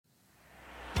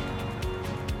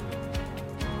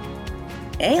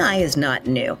AI is not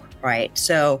new, right?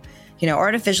 So,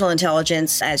 artificial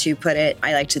intelligence, as you put it,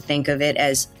 I like to think of it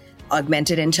as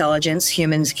augmented intelligence.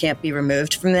 Humans can't be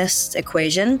removed from this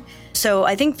equation. So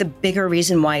I think the bigger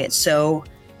reason why it's so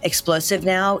explosive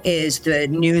now is the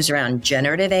news around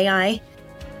generative AI.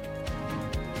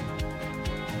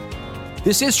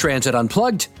 This is Transit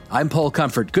Unplugged. I'm Paul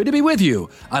Comfort. Good to be with you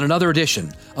on another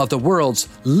edition of the world's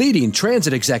leading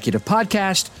transit executive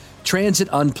podcast, Transit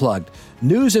Unplugged.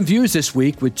 News and views this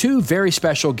week with two very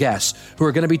special guests who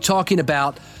are going to be talking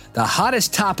about the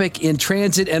hottest topic in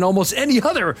transit and almost any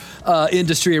other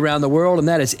industry around the world, and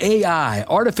that is AI,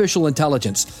 artificial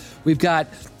intelligence. We've got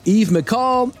Eve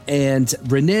Machol and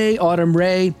Renee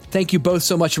Autumn-Ray. Thank you both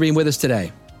so much for being with us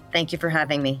today. Thank you for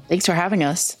having me. Thanks for having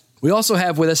us. We also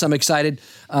have with us, I'm excited,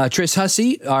 Tris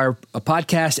Hussey, our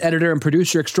podcast editor and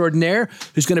producer extraordinaire,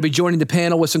 who's going to be joining the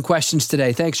panel with some questions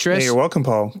today. Thanks, Tris. Hey, you're welcome,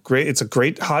 Paul. Great. It's a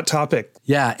great hot topic.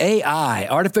 Yeah, AI,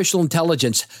 artificial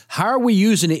intelligence. How are we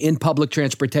using it in public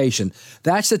transportation?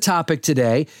 That's the topic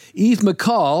today. Eve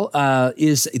Machol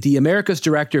is the America's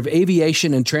Director of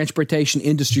Aviation and Transportation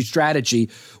Industry Strategy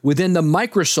within the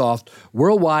Microsoft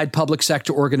Worldwide Public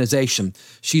Sector Organization.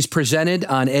 She's presented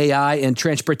on AI and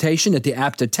transportation at the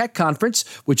APTA Tech Conference,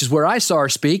 which is where I saw her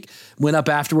speak, went up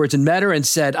afterwards and met her and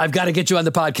said, I've got to get you on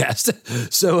the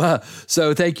podcast.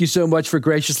 So thank you so much for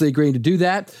graciously agreeing to do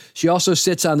that. She also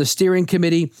sits on the steering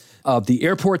committee of the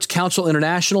Airports Council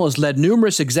International, has led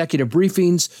numerous executive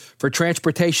briefings for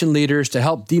transportation leaders to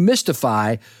help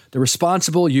demystify the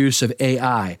responsible use of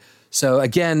AI. So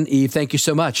again, Eve, thank you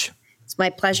so much. It's my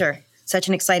pleasure. Such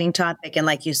an exciting topic. And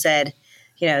like you said,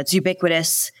 it's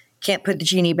ubiquitous. Can't put the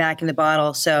genie back in the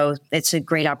bottle. So it's a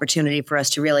great opportunity for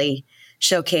us to really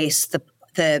showcase the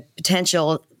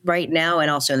potential right now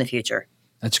and also in the future.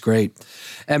 That's great.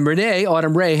 And Renee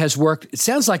Autumn-Ray has worked, it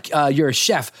sounds like you're a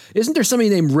chef. Isn't there somebody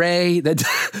named Ray that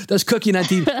does cooking on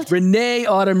TV? Renee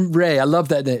Autumn-Ray. I love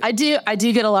that name. I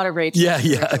do get a lot of Ray. Yeah.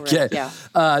 Okay. Yeah.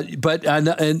 But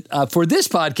for this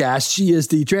podcast, she is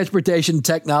the transportation,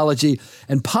 technology,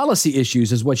 and policy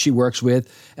issues is what she works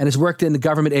with, and has worked in the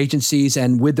government agencies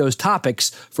and with those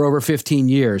topics for over 15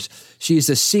 years. She's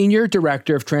the Senior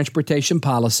Director of Transportation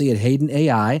Policy at Hayden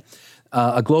AI,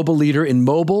 a global leader in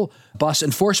mobile bus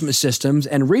enforcement systems,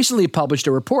 and recently published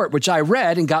a report, which I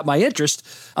read and got my interest,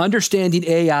 Understanding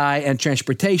AI and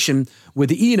Transportation with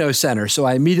the Eno Center. So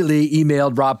I immediately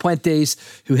emailed Rob Puentes,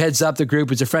 who heads up the group,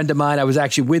 who's a friend of mine. I was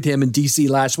actually with him in D.C.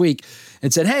 last week,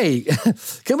 and said, hey,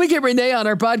 can we get Renee on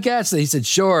our podcast? And he said,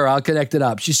 sure, I'll connect it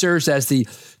up. She serves as the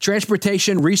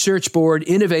Transportation Research Board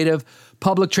Innovative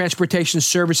Public Transportation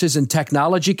Services and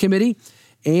Technology Committee,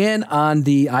 and on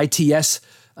the ITS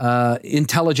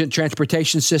Intelligent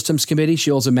Transportation Systems Committee.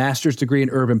 She holds a master's degree in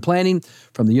urban planning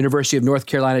from the University of North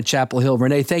Carolina, Chapel Hill.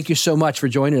 Renee, thank you so much for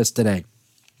joining us today.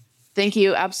 Thank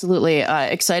you. Absolutely.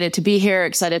 Excited to be here.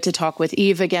 Excited to talk with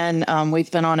Eve again. We've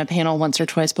been on a panel once or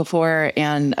twice before,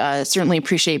 and certainly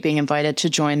appreciate being invited to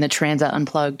join the Transit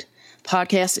Unplugged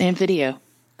podcast and video.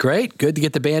 Great. Good to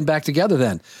get the band back together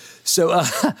then. So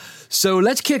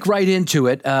let's kick right into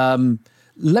it.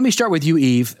 Let me start with you,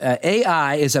 Eve.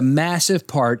 AI is a massive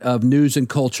part of news and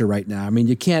culture right now. I mean,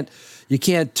 you can't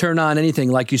turn on anything,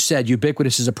 like you said.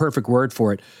 Ubiquitous is a perfect word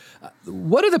for it.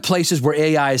 What are the places where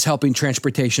AI is helping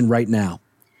transportation right now?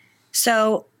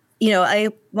 So, I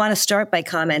want to start by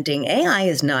commenting AI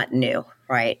is not new,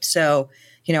 right? So,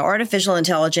 artificial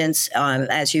intelligence,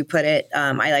 as you put it,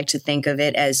 I like to think of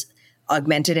it as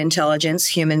augmented intelligence.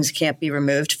 Humans can't be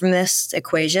removed from this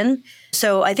equation.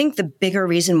 So I think the bigger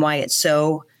reason why it's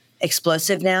so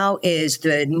explosive now is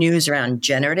the news around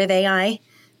generative AI.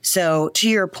 So to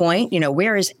your point,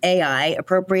 where is AI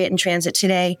appropriate in transit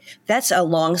today? That's a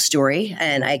long story,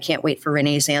 and I can't wait for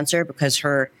Renee's answer because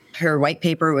her white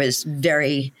paper was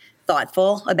very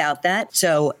thoughtful about that.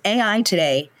 So AI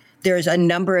today, there's a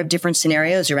number of different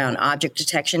scenarios around object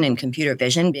detection and computer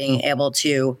vision, being able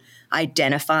to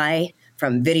identify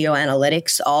from video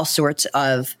analytics all sorts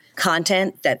of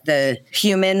content that the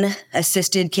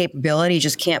human-assisted capability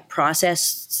just can't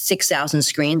process 6,000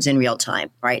 screens in real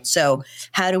time, right? So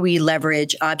how do we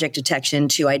leverage object detection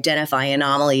to identify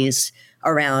anomalies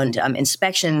around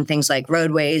inspection, things like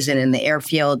roadways and in the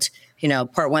airfield,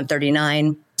 Part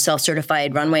 139,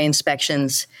 self-certified runway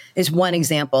inspections is one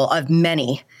example of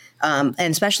many, and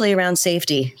especially around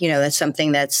safety. That's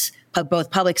something that's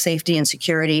both public safety and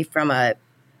security from a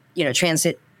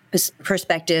transit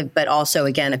perspective, but also,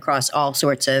 again, across all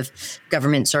sorts of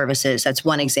government services. That's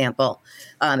one example.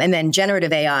 And then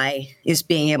generative AI is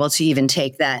being able to even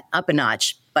take that up a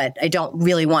notch. But I don't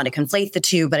really want to conflate the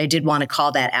two, but I did want to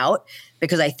call that out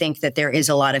because I think that there is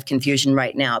a lot of confusion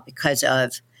right now because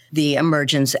of the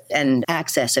emergence and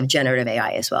access of generative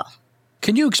AI as well.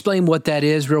 Can you explain what that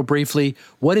is real briefly?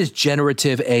 What is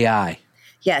generative AI?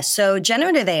 Yes. So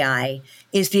generative AI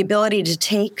is the ability to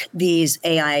take these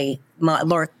AI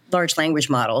large language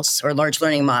models or large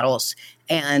learning models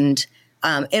and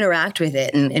interact with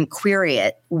it and query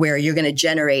it where you're going to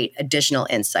generate additional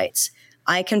insights.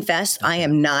 I confess I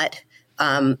am not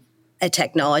a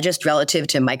technologist relative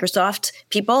to Microsoft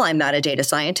people. I'm not a data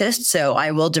scientist, so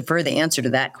I will defer the answer to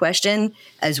that question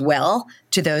as well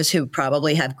to those who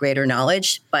probably have greater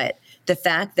knowledge. But the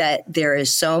fact that there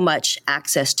is so much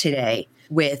access today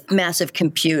with massive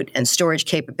compute and storage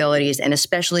capabilities, and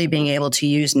especially being able to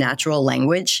use natural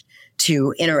language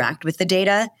to interact with the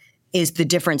data is the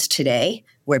difference today,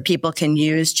 where people can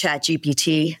use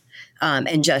ChatGPT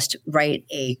and just write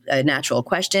a natural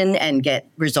question and get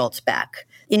results back.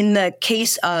 In the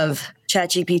case of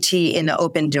ChatGPT in the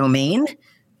open domain,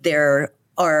 there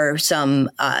are some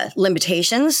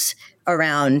limitations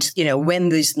around, when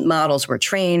these models were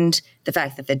trained, the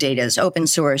fact that the data is open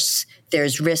source.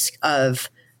 There's risk of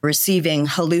receiving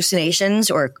hallucinations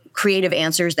or creative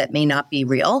answers that may not be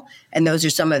real. And those are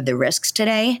some of the risks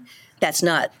today. That's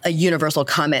not a universal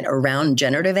comment around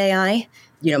generative AI.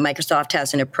 Microsoft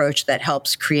has an approach that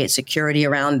helps create security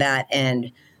around that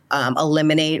and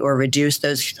eliminate or reduce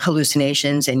those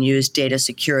hallucinations and use data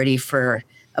security for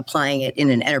applying it in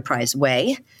an enterprise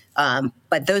way.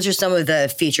 But those are some of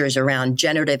the features around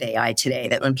generative AI today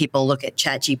that when people look at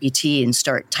ChatGPT and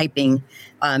start typing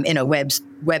in a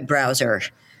web browser,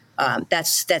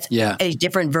 that's a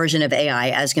different version of AI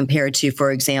as compared to,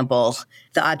 for example,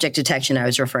 the object detection I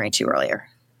was referring to earlier.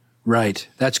 Right.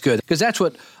 That's good, because that's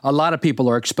what a lot of people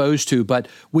are exposed to. But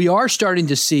we are starting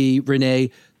to see,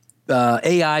 Renee,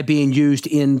 AI being used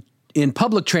in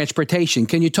public transportation.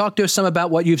 Can you talk to us some about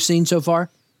what you've seen so far?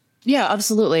 Yeah,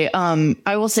 absolutely.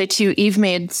 I will say, too, Eve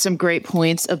made some great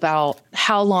points about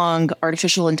how long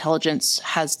artificial intelligence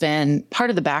has been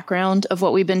part of the background of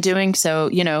what we've been doing.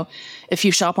 So, if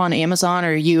you shop on Amazon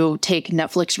or you take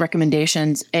Netflix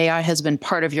recommendations, AI has been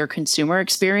part of your consumer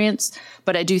experience.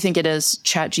 But I do think it is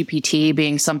ChatGPT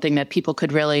being something that people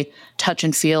could really touch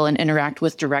and feel and interact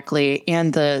with directly,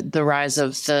 and the rise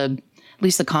of at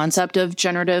least the concept of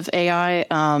generative AI.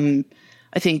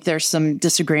 I think there's some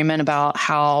disagreement about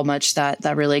how much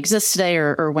that really exists today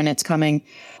or when it's coming.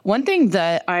 One thing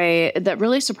that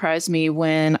really surprised me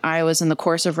when I was in the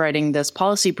course of writing this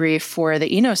policy brief for the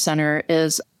Eno Center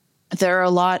is there are a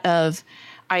lot of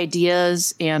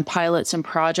ideas and pilots and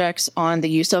projects on the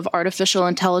use of artificial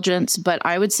intelligence, but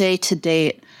I would say to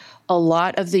date, a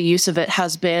lot of the use of it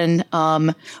has been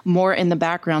more in the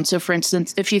background. So, for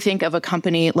instance, if you think of a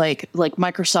company like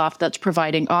Microsoft that's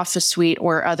providing Office Suite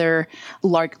or other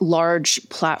large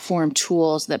platform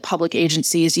tools that public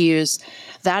agencies use,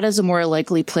 that is a more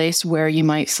likely place where you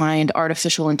might find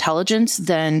artificial intelligence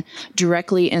than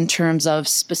directly in terms of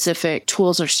specific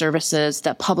tools or services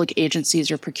that public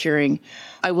agencies are procuring.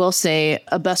 I will say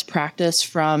a best practice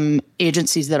from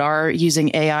agencies that are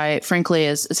using AI, frankly,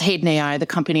 is Hayden AI, the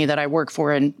company that I work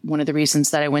for, and one of the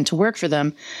reasons that I went to work for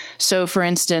them. So, for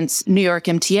instance, New York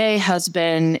MTA has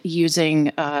been using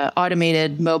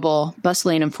automated mobile bus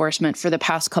lane enforcement for the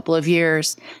past couple of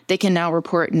years. They can now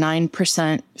report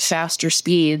 9% faster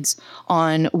speeds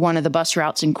on one of the bus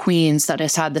routes in Queens that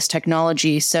has had this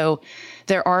technology. So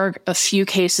there are a few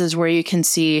cases where you can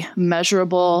see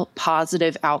measurable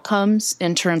positive outcomes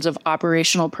in terms of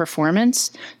operational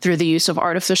performance through the use of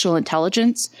artificial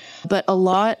intelligence. But a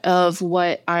lot of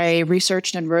what I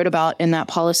researched and wrote about in that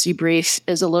policy brief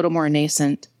is a little more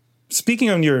nascent. Speaking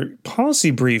on your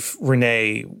policy brief,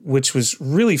 Renee, which was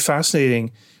really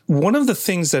fascinating, one of the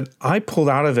things that I pulled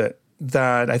out of it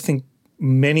that I think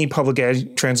many public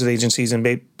transit agencies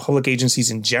and public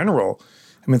agencies in general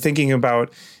I've been thinking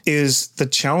about is the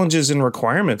challenges and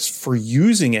requirements for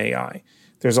using AI.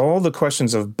 There's all the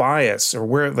questions of bias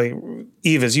or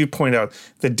Eve, as you point out,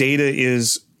 the data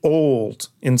is old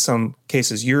in some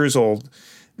cases, years old.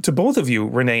 To both of you,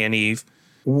 Renee and Eve,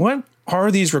 what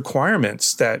are these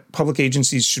requirements that public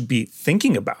agencies should be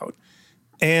thinking about?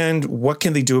 And what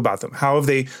can they do about them? How have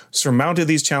they surmounted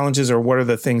these challenges, or what are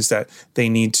the things that they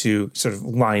need to sort of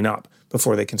line up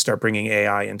before they can start bringing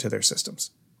AI into their systems?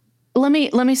 Let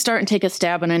me start and take a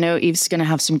stab, and I know Eve's going to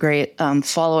have some great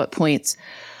follow-up points.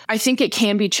 I think it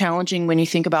can be challenging when you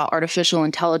think about artificial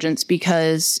intelligence,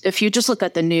 because if you just look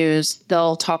at the news,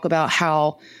 they'll talk about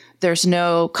how there's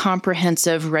no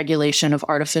comprehensive regulation of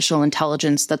artificial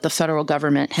intelligence that the federal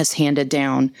government has handed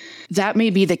down. That may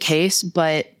be the case,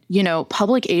 but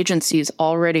public agencies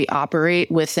already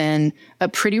operate within a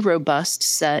pretty robust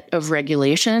set of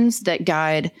regulations that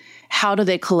guide how do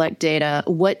they collect data,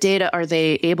 what data are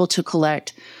they able to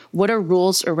collect, what are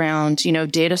rules around,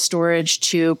 data storage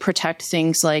to protect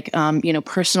things like,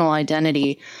 personal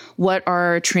identity? What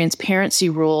are transparency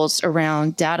rules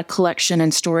around data collection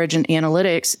and storage and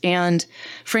analytics? And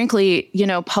frankly,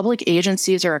 public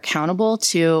agencies are accountable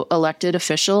to elected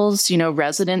officials,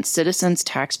 residents, citizens,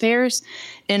 taxpayers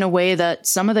in a way that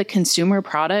some of the consumer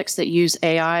products that use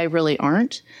AI really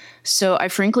aren't. So I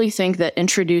frankly think that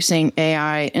introducing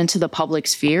AI into the public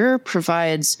sphere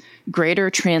provides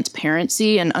greater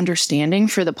transparency and understanding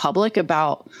for the public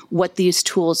about what these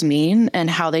tools mean and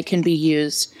how they can be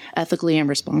used ethically and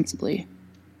responsibly.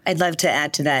 I'd love to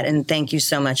add to that. And thank you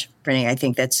so much, Renee. I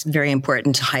think that's very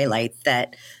important to highlight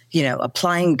that,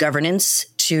 applying governance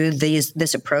to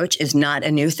this approach is not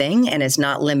a new thing and is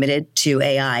not limited to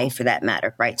AI for that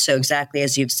matter, right? So exactly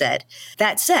as you've said.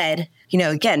 That said,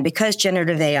 again, because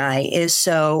generative AI is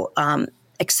so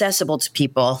accessible to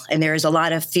people, and there is a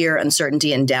lot of fear,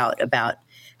 uncertainty, and doubt about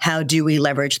how do we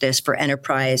leverage this for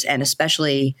enterprise and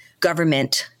especially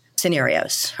government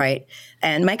scenarios, right?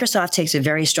 And Microsoft takes a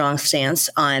very strong stance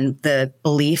on the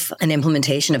belief and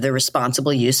implementation of the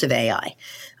responsible use of AI.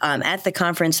 At the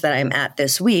conference that I'm at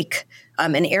this week,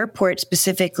 an airport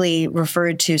specifically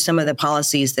referred to some of the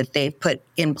policies that they've put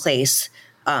in place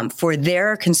for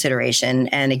their consideration.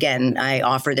 And again, I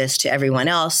offer this to everyone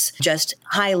else, just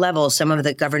high level, some of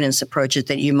the governance approaches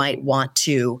that you might want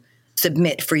to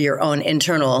submit for your own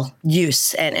internal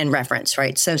use and reference,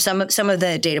 right? So some of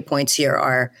the data points here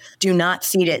are: do not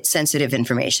feed it sensitive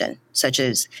information, such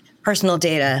as personal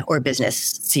data or business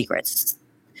secrets.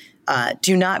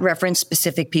 Do not reference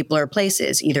specific people or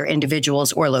places, either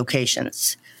individuals or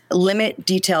locations. Limit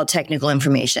detailed technical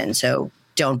information. So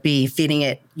don't be feeding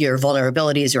it your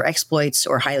vulnerabilities or exploits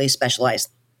or highly specialized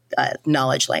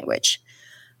knowledge language.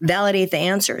 Validate the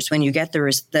answers when you get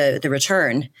the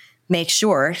return. Make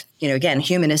sure, again,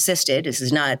 human assisted. This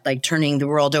is not like turning the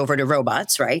world over to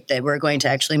robots, right? That we're going to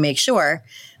actually make sure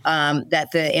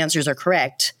that the answers are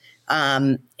correct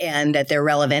and that they're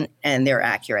relevant and they're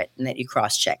accurate and that you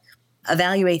cross-check.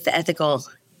 Evaluate the ethical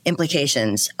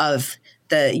implications of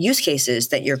the use cases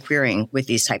that you're querying with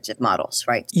these types of models,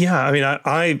 right? Yeah, I mean,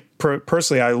 I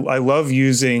personally, I love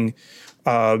using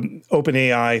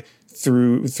OpenAI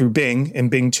through Bing and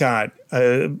Bing Chat,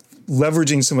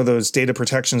 leveraging some of those data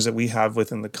protections that we have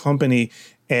within the company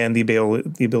and the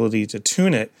ability to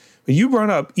tune it. But you brought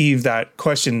up, Eve, that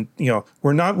question,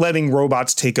 we're not letting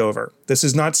robots take over. This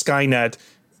is not Skynet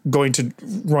going to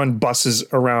run buses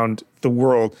around the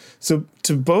world. So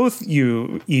to both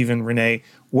you, Eve and Renee,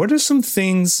 what are some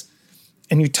things,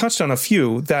 and you touched on a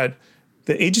few, that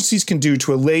the agencies can do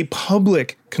to allay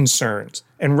public concerns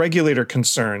and regulator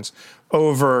concerns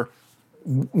over,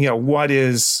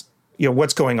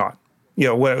 what's going on?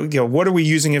 What are we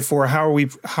using it for?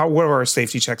 What are our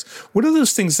safety checks? What are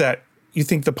those things that you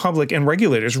think the public and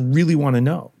regulators really want to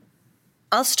know?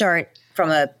 I'll start from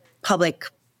a public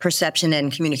perception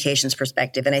and communications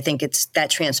perspective. And I think it's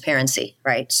that transparency,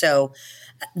 right? So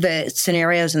the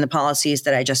scenarios and the policies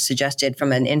that I just suggested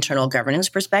from an internal governance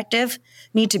perspective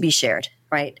need to be shared,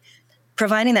 right?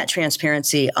 Providing that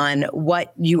transparency on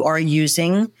what you are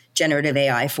using generative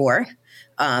AI for,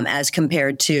 as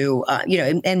compared to,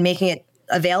 and making it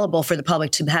available for the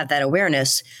public to have that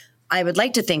awareness, I would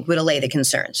like to think would allay the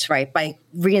concerns, right? By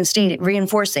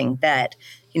reinforcing that,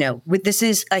 this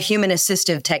is a human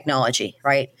assistive technology,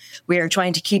 right? We are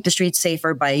trying to keep the streets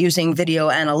safer by using video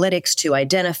analytics to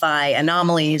identify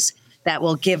anomalies that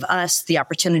will give us the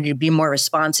opportunity to be more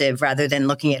responsive rather than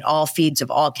looking at all feeds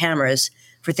of all cameras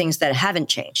for things that haven't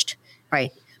changed,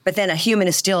 right? But then a human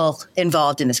is still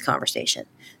involved in this conversation.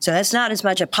 So that's not as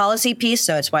much a policy piece.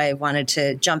 So that's why I wanted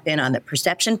to jump in on the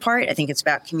perception part. I think it's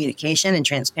about communication and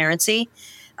transparency.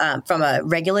 From a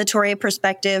regulatory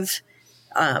perspective,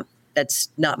 that's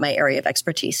not my area of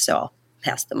expertise. So I'll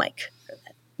pass the mic for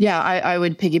that. Yeah, I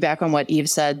would piggyback on what Eve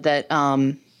said, that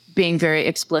being very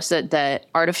explicit that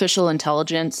artificial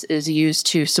intelligence is used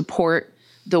to support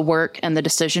the work and the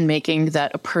decision making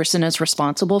that a person is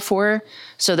responsible for,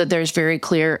 so that there's very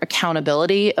clear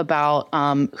accountability about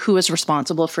who is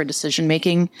responsible for decision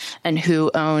making and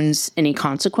who owns any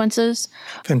consequences.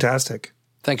 Fantastic.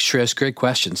 Thanks, Tris. Great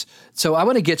questions. So I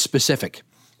want to get specific.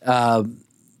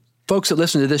 Folks that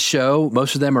listen to this show,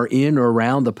 most of them are in or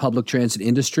around the public transit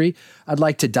industry. I'd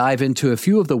like to dive into a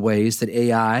few of the ways that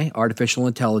AI, artificial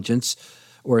intelligence,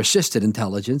 or assisted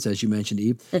intelligence, as you mentioned,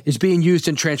 Eve, is being used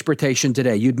in transportation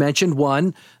today. You'd mentioned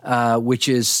one, which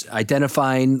is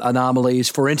identifying anomalies.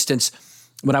 For instance,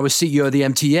 when I was CEO of the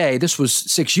MTA, this was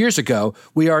 6 years ago,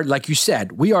 like you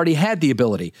said, we already had the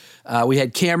ability. We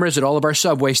had cameras at all of our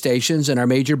subway stations and our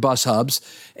major bus hubs,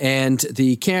 and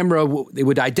the camera, it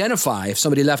would identify if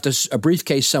somebody left a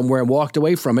briefcase somewhere and walked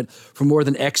away from it for more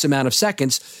than X amount of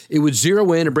seconds. It would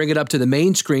zero in and bring it up to the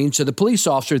main screen so the police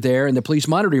officer there in the police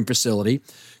monitoring facility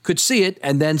could see it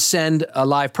and then send a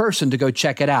live person to go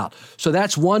check it out. So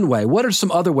that's one way. What are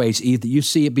some other ways, Eve, that you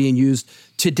see it being used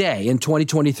today in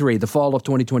 2023, the fall of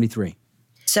 2023?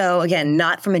 So again,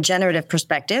 not from a generative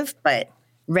perspective, but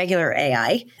regular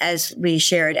AI. As we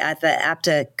shared at the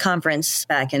APTA conference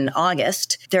back in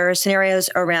August, there are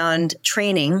scenarios around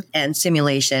training and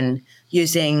simulation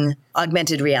using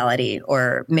augmented reality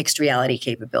or mixed reality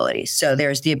capabilities. So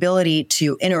there's the ability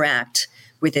to interact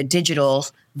with a digital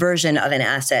version of an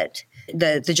asset,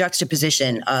 the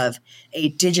juxtaposition of a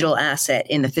digital asset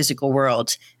in the physical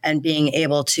world and being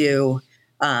able to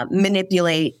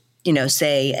manipulate,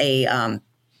 say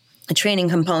a training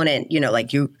component,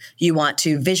 like you want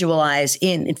to visualize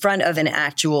in front of an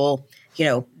actual,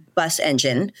 bus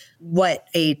engine, what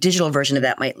a digital version of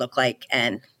that might look like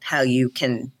and how you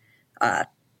can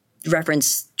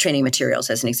reference training materials,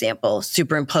 as an example,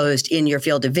 superimposed in your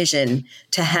field of vision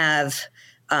to have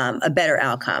a better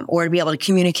outcome, or to be able to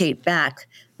communicate back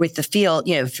with the field.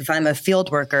 If I'm a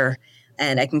field worker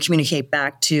and I can communicate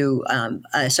back to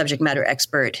a subject matter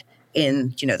expert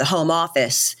in, the home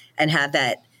office and have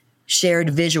that shared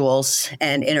visuals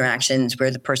and interactions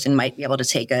where the person might be able to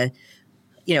take a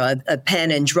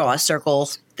pen and draw a circle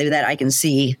that I can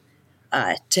see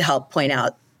to help point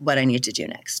out what I need to do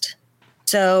next.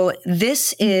 So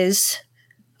this is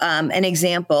an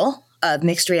example of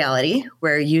mixed reality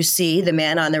where you see the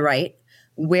man on the right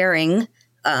wearing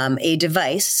a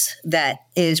device that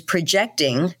is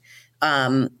projecting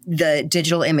the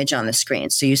digital image on the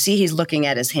screen. So you see he's looking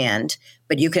at his hand,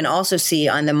 but you can also see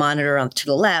on the monitor to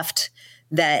the left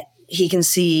that he can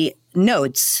see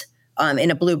notes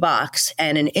in a blue box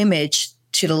and an image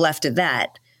to the left of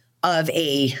that of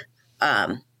a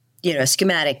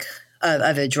schematic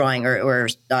of a drawing or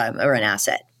an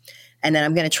asset. And then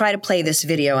I'm going to try to play this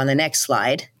video on the next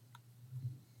slide,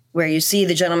 where you see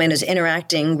the gentleman is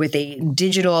interacting with a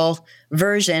digital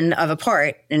version of a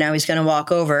part. And now he's going to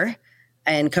walk over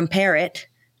and compare it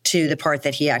to the part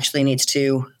that he actually needs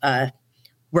to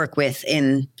work with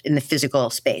in the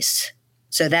physical space.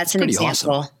 So that's an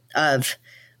example of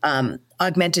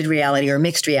augmented reality or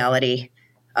mixed reality,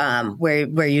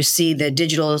 where you see the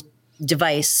digital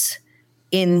device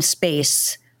in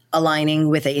space aligning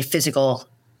with a physical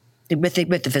with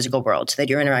the physical world, so that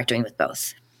you're interacting with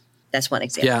both. That's one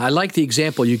example. Yeah, I like the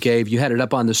example you gave. You had it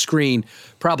up on the screen.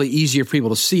 Probably easier for people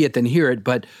to see it than hear it.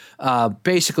 But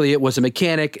basically, it was a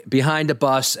mechanic behind a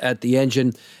bus at the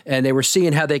engine, and they were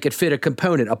seeing how they could fit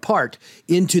a part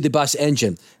into the bus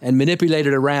engine and manipulate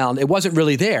it around. It wasn't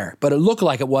really there, but it looked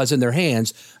like it was in their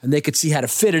hands, and they could see how to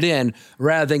fit it in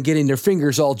rather than getting their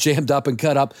fingers all jammed up and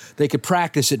cut up. They could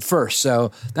practice it first.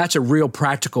 So that's a real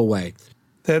practical way.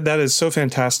 That is so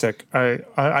fantastic.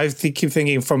 I keep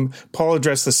thinking from Paul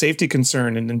addressed the safety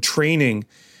concern and training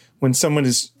when someone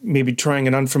is maybe trying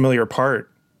an unfamiliar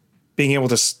part, being able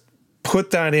to put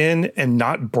that in and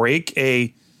not break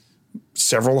a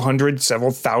several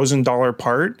 $1,000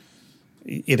 part.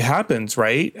 It happens,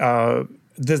 right?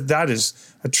 That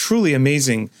is a truly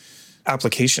amazing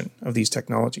application of these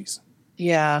technologies.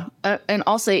 Yeah. And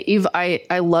I'll say, Eve,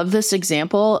 I love this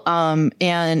example.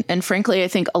 And frankly, I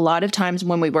think a lot of times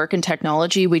when we work in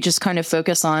technology, we just kind of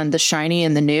focus on the shiny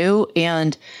and the new.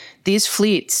 And these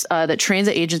fleets that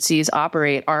transit agencies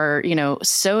operate are,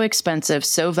 so expensive,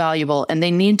 so valuable, and they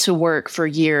need to work for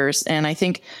years. And I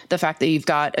think the fact that you've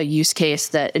got a use case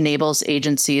that enables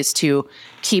agencies to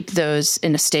keep those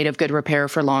in a state of good repair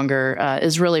for longer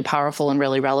is really powerful and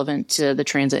really relevant to the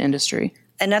transit industry.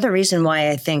 Another reason why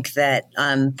I think that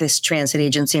this transit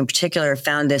agency in particular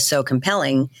found this so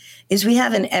compelling is we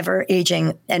have an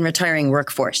ever-aging and retiring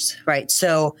workforce, right?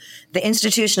 So the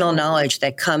institutional knowledge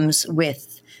that comes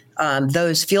with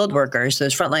those field workers,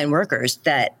 those frontline workers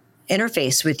that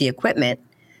interface with the equipment,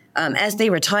 as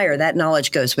they retire, that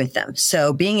knowledge goes with them.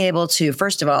 So being able to,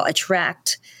 first of all,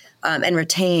 attract and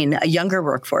retain a younger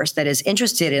workforce that is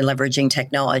interested in leveraging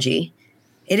technology.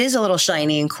 It is a little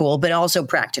shiny and cool, but also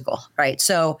practical, right?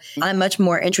 So I'm much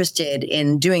more interested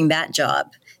in doing that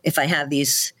job if I have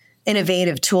these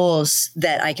innovative tools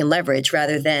that I can leverage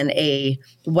rather than a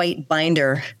white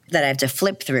binder that I have to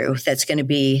flip through that's going to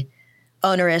be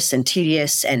onerous and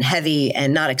tedious and heavy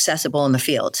and not accessible in the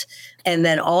field. And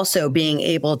then also being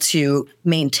able to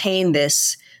maintain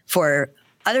this for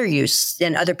other use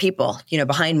and other people,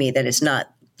 behind me that is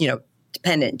not,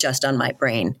 dependent just on my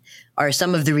brain are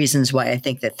some of the reasons why I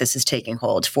think that this is taking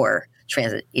hold for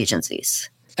transit agencies.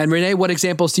 And Renee, what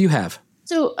examples do you have?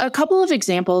 So a couple of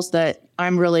examples that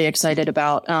I'm really excited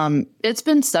about. It's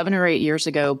been 7 or 8 years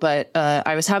ago, but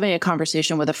I was having a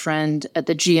conversation with a friend at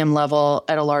the GM level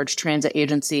at a large transit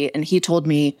agency, and he told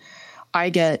me, I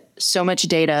get so much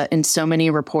data in so many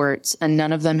reports, and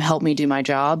none of them help me do my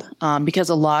job because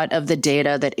a lot of the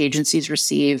data that agencies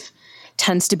receive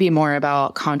tends to be more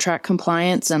about contract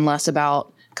compliance and less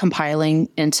about compiling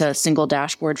into a single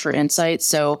dashboard for insights.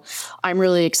 So I'm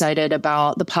really excited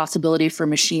about the possibility for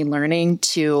machine learning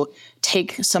to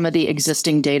take some of the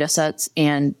existing data sets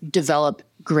and develop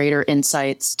greater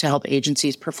insights to help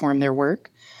agencies perform their work.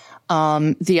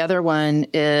 The other one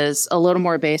is a little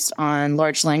more based on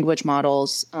large language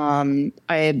models.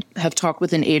 I have talked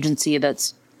with an agency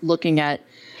that's looking at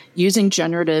using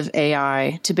generative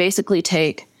AI to basically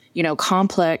take,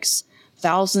 complex,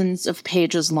 thousands of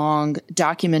pages long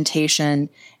documentation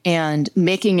and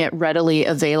making it readily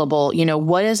available.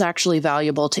 What is actually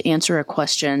valuable to answer a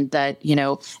question that,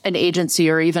 an agency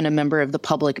or even a member of the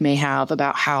public may have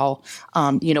about how,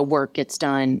 work gets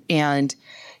done. And,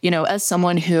 as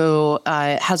someone who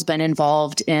has been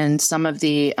involved in some of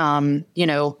the,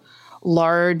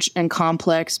 large and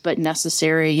complex but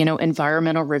necessary,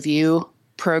 environmental review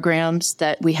programs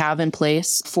that we have in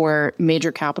place for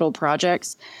major capital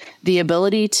projects, the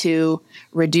ability to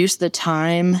reduce the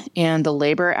time and the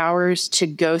labor hours to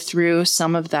go through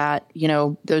some of that,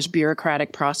 those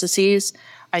bureaucratic processes,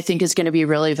 I think is going to be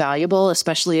really valuable,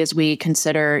 especially as we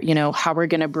consider, how we're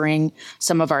going to bring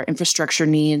some of our infrastructure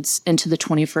needs into the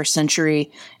 21st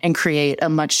century and create a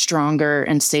much stronger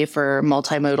and safer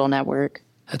multimodal network.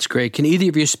 That's great. Can either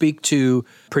of you speak to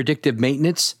predictive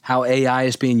maintenance, how AI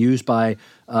is being used by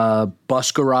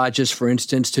bus garages, for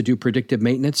instance, to do predictive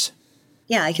maintenance?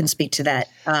 Yeah, I can speak to that.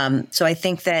 So I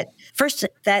think that first,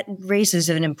 that raises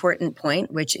an important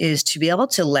point, which is to be able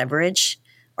to leverage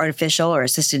artificial or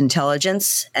assisted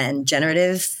intelligence and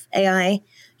generative AI.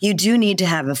 You do need to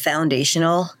have a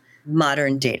foundational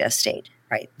modern data state,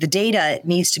 right? The data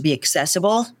needs to be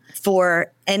accessible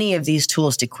for any of these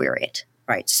tools to query it,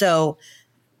 right? So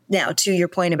now, to your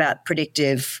point about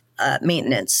predictive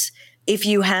maintenance, if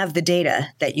you have the data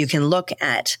that you can look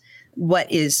at what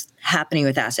is happening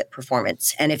with asset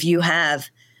performance, and if you have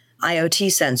IoT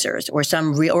sensors or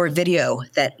some or video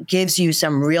that gives you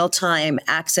some real-time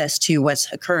access to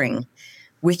what's occurring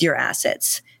with your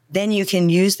assets, then you can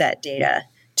use that data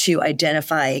to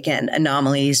identify, again,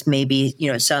 anomalies, maybe,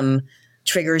 some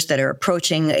triggers that are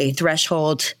approaching a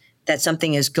threshold that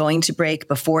something is going to break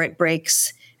before it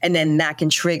breaks. And then that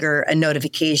can trigger a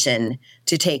notification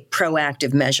to take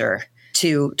proactive measure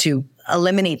to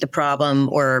eliminate the problem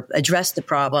or address the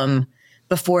problem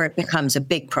before it becomes a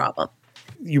big problem.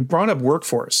 You brought up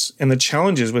workforce and the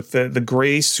challenges with the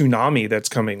gray tsunami that's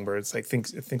coming, where it's I think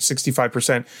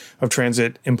 65% of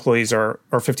transit employees are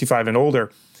 55 and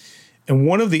older. And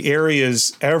one of the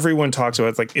areas everyone talks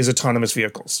about is autonomous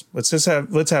vehicles. Let's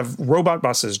have robot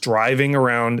buses driving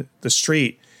around the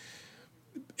street.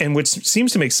 And which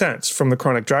seems to make sense from the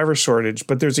chronic driver shortage,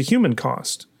 but there's a human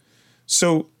cost.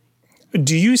 So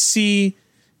do you see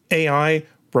AI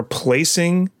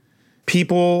replacing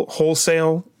people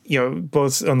wholesale,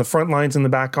 both on the front lines and the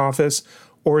back office?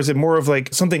 Or is it more of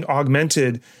something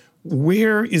augmented?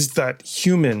 Where is that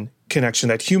human connection,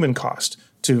 that human cost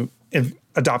to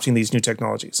adopting these new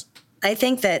technologies? I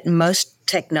think that most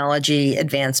technology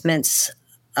advancements,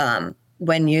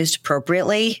 when used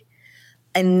appropriately,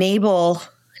 enable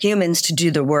humans to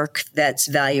do the work that's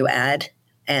value add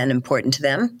and important to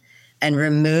them and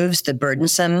removes the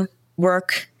burdensome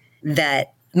work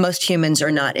that most humans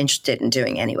are not interested in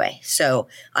doing anyway. So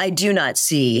I do not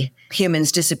see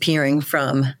humans disappearing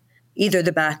from either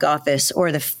the back office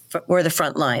or the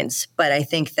front lines. But I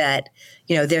think that,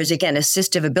 there's, again,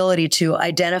 assistive ability to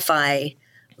identify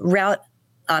route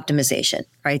optimization,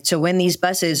 right? So when these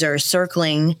buses are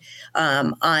circling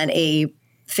on a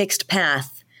fixed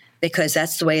path, because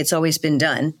that's the way it's always been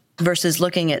done, versus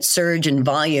looking at surge and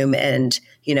volume and,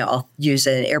 I'll use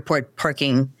an airport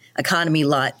parking economy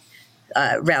lot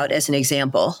route as an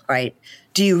example, right?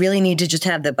 Do you really need to just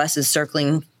have the buses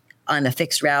circling on a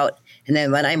fixed route? And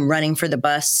then when I'm running for the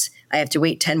bus, I have to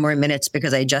wait 10 more minutes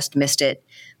because I just missed it.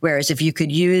 Whereas if you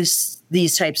could use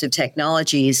these types of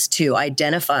technologies to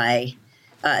identify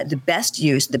the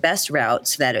best route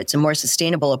so that it's a more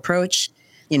sustainable approach,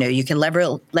 you can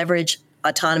leverage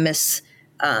autonomous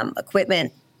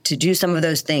equipment to do some of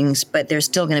those things, but there's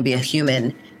still going to be a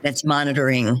human that's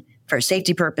monitoring for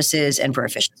safety purposes and for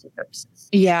efficiency purposes.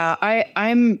 Yeah,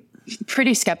 I'm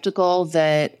pretty skeptical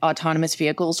that autonomous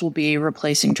vehicles will be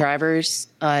replacing drivers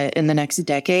in the next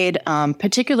decade,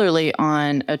 particularly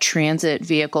on a transit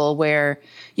vehicle where,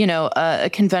 a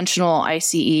conventional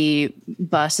ICE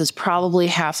bus is probably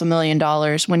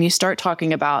 $500,000. When you start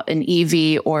talking about an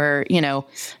EV or,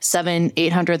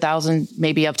 800,000,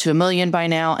 maybe up to $1 million by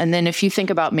now. And then if you think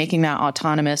about making that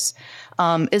autonomous,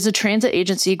 is a transit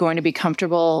agency going to be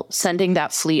comfortable sending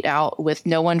that fleet out with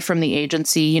no one from the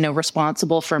agency,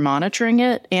 responsible for monitoring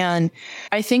it? And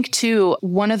I think, too,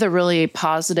 one of the really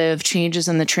positive changes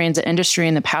in the transit industry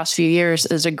in the past few years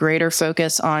is a greater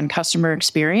focus on customer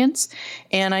experience.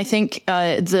 And I think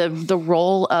the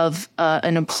role of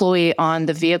an employee on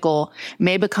the vehicle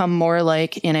may become more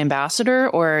like an ambassador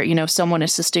or, someone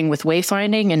assisting with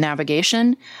wayfinding and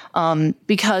navigation,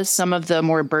 because some of the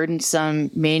more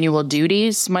burdensome manual duties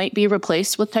might be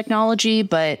replaced with technology,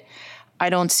 but I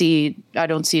don't see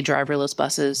driverless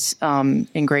buses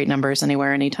in great numbers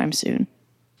anywhere anytime soon.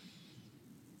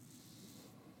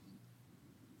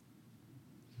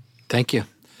 Thank you.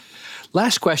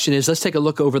 Last question is, let's take a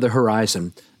look over the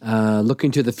horizon,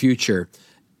 looking to the future.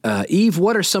 Eve,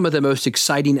 what are some of the most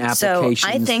exciting applications so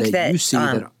I think that you see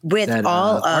that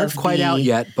aren't quite out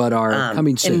yet, but are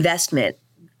coming soon? Investment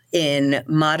in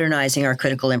modernizing our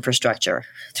critical infrastructure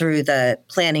through the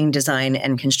planning, design,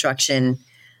 and construction,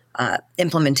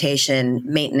 implementation,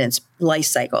 maintenance life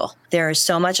cycle. There is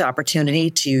so much opportunity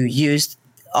to use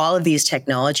all of these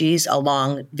technologies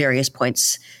along various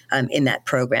points in that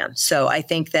program. So I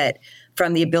think that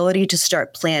from the ability to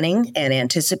start planning and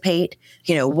anticipate,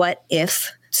 what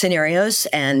if scenarios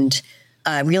and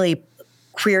really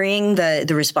querying the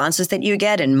responses that you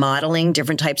get and modeling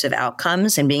different types of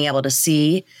outcomes and being able to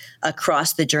see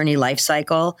across the journey life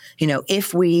cycle,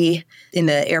 if we in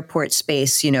the airport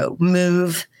space,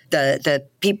 move the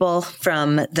people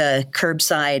from the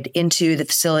curbside into the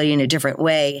facility in a different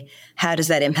way, how does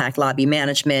that impact lobby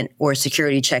management or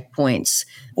security checkpoints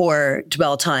or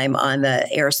dwell time on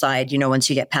the air side, once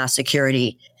you get past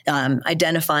security?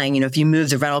 Identifying, if you move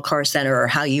the rental car center or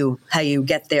how you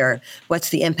get there, what's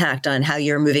the impact on how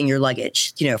you're moving your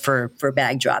luggage, for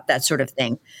bag drop, that sort of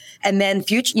thing. And then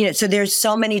future, so there's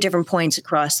so many different points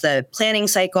across the planning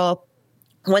cycle.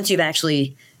 Once you've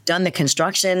actually done the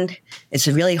construction, it's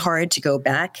really hard to go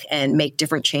back and make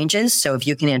different changes. So if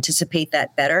you can anticipate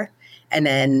that better and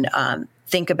then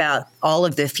think about all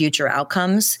of the future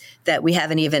outcomes that we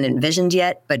haven't even envisioned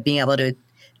yet, but being able to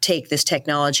take this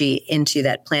technology into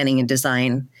that planning and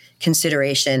design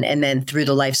consideration, and then through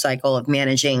the life cycle of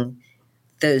managing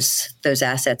those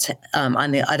assets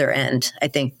on the other end, I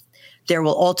think there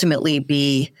will ultimately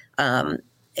be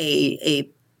a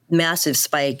massive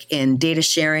spike in data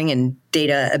sharing and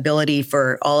data ability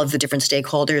for all of the different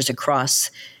stakeholders across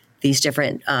these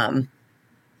different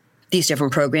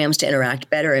programs to interact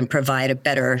better and provide a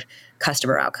better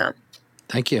customer outcome.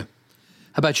 Thank you.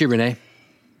 How about you, Renee?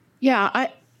 Yeah,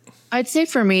 I'd say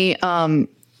for me, I'm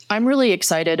really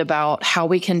excited about how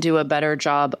we can do a better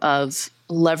job of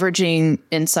leveraging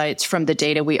insights from the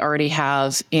data we already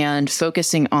have and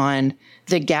focusing on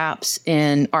the gaps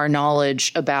in our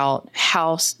knowledge about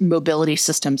how mobility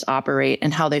systems operate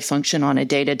and how they function on a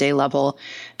day-to-day level.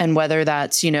 And whether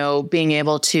that's, being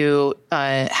able to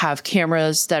have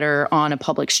cameras that are on a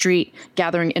public street,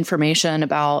 gathering information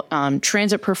about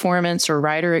transit performance or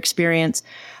rider experience.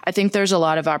 I think there's a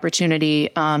lot of opportunity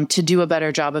to do a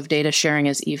better job of data sharing,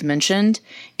 as Eve mentioned,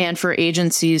 and for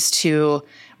agencies to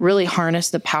really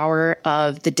harness the power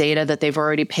of the data that they've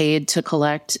already paid to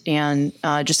collect and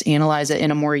just analyze it in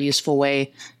a more useful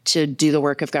way to do the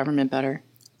work of government better.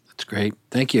 That's great.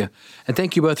 Thank you. And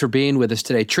thank you both for being with us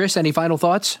today. Tris, any final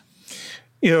thoughts?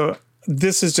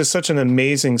 This is just such an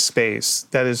amazing space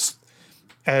that is,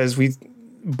 as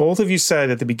both of you said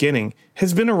at the beginning,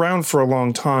 has been around for a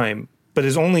long time, but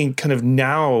is only kind of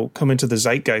now come into the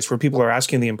zeitgeist where people are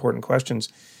asking the important questions.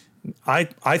 I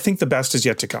think the best is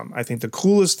yet to come. I think the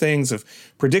coolest things of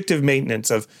predictive maintenance,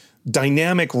 of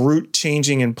dynamic route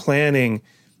changing and planning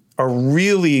are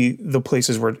really the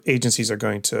places where agencies are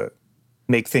going to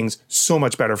make things so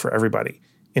much better for everybody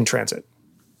in transit.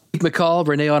 Machol,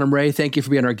 Renee Autumn-Ray, thank you for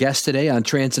being our guest today on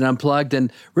Transit Unplugged.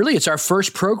 And really, it's our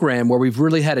first program where we've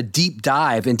really had a deep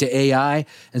dive into AI.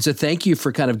 And so thank you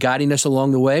for kind of guiding us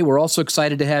along the way. We're also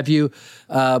excited to have you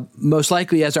most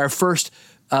likely as our first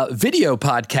video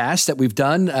podcast that we've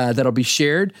done that'll be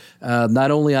shared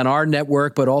not only on our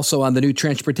network, but also on the new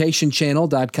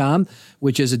transportationchannel.com,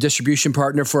 which is a distribution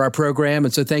partner for our program.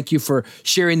 And so thank you for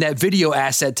sharing that video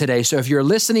asset today. So if you're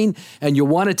listening and you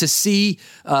wanted to see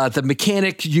the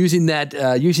mechanic using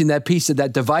that piece of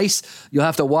that device, you'll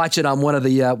have to watch it on one of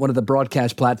the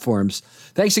broadcast platforms.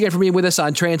 Thanks again for being with us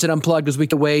on Transit Unplugged as we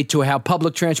go away to how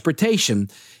public transportation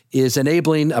is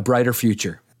enabling a brighter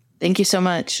future. Thank you so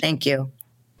much. Thank you.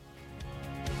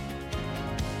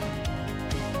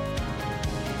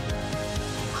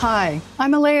 Hi,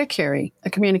 I'm Alea Carey, a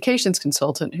communications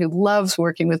consultant who loves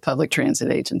working with public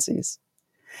transit agencies.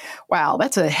 Wow,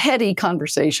 that's a heady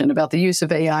conversation about the use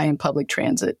of AI in public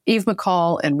transit. Eve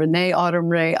Machol and Renee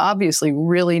Autumn-Ray obviously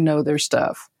really know their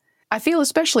stuff. I feel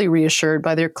especially reassured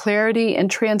by their clarity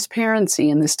and transparency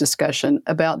in this discussion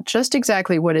about just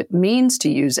exactly what it means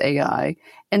to use AI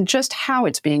and just how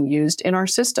it's being used in our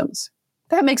systems.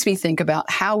 That makes me think about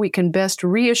how we can best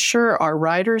reassure our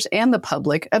riders and the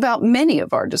public about many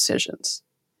of our decisions.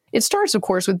 It starts, of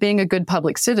course, with being a good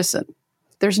public citizen.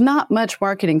 There's not much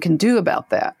marketing can do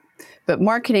about that, but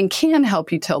marketing can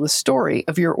help you tell the story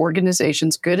of your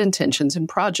organization's good intentions and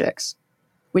projects.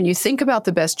 When you think about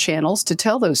the best channels to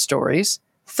tell those stories,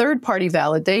 third-party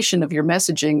validation of your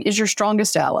messaging is your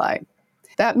strongest ally.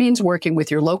 That means working with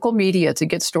your local media to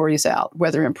get stories out,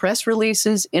 whether in press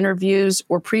releases, interviews,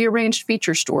 or prearranged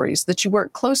feature stories that you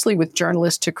work closely with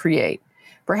journalists to create,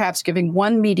 perhaps giving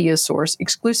one media source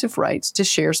exclusive rights to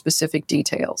share specific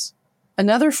details.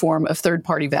 Another form of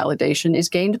third-party validation is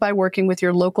gained by working with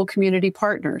your local community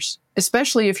partners,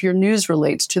 especially if your news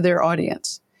relates to their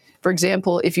audience. For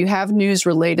example, if you have news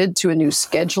related to a new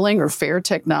scheduling or fare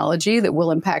technology that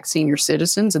will impact senior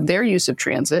citizens and their use of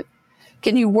transit,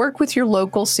 can you work with your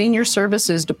local senior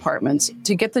services departments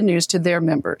to get the news to their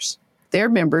members? Their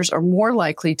members are more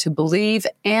likely to believe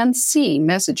and see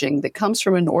messaging that comes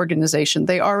from an organization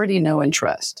they already know and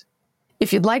trust.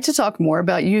 If you'd like to talk more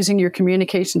about using your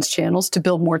communications channels to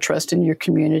build more trust in your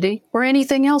community or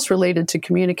anything else related to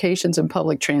communications and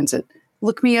public transit,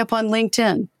 look me up on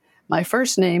LinkedIn. My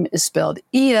first name is spelled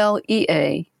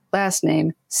E-L-E-A, last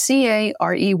name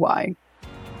C-A-R-E-Y.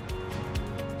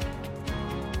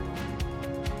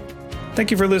 Thank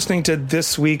you for listening to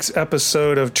this week's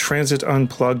episode of Transit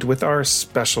Unplugged with our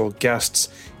special guests,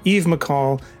 Eve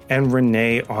Machol and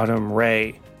Renee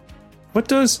Autumn-Ray. What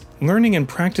does learning and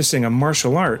practicing a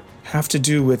martial art have to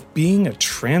do with being a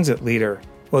transit leader?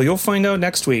 Well, you'll find out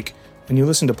next week when you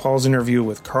listen to Paul's interview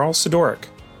with Carl Sidoric,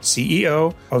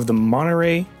 CEO of the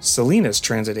Monterey Salinas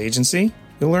Transit Agency.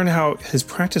 You'll learn how his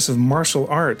practice of martial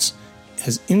arts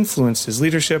has influenced his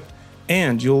leadership,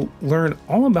 and you'll learn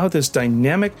all about this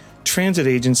dynamic transit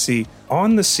agency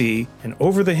on the sea and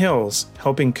over the hills,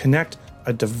 helping connect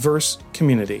a diverse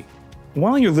community.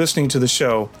 While you're listening to the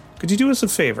show, could you do us a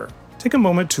favor? Take a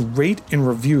moment to rate and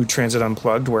review Transit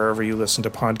Unplugged wherever you listen to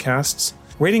podcasts.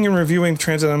 Rating and reviewing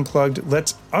Transit Unplugged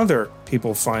lets other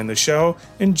people find the show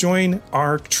and join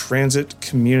our transit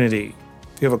community.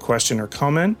 If you have a question or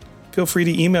comment, feel free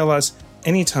to email us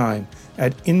anytime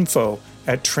at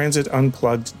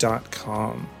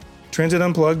info@transitunplugged.com. Transit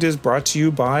Unplugged is brought to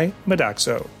you by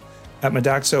Modaxo. At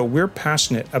Modaxo, we're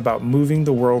passionate about moving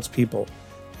the world's people.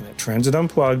 And at Transit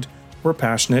Unplugged, we're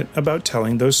passionate about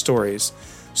telling those stories.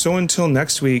 So until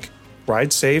next week,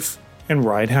 ride safe and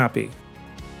ride happy.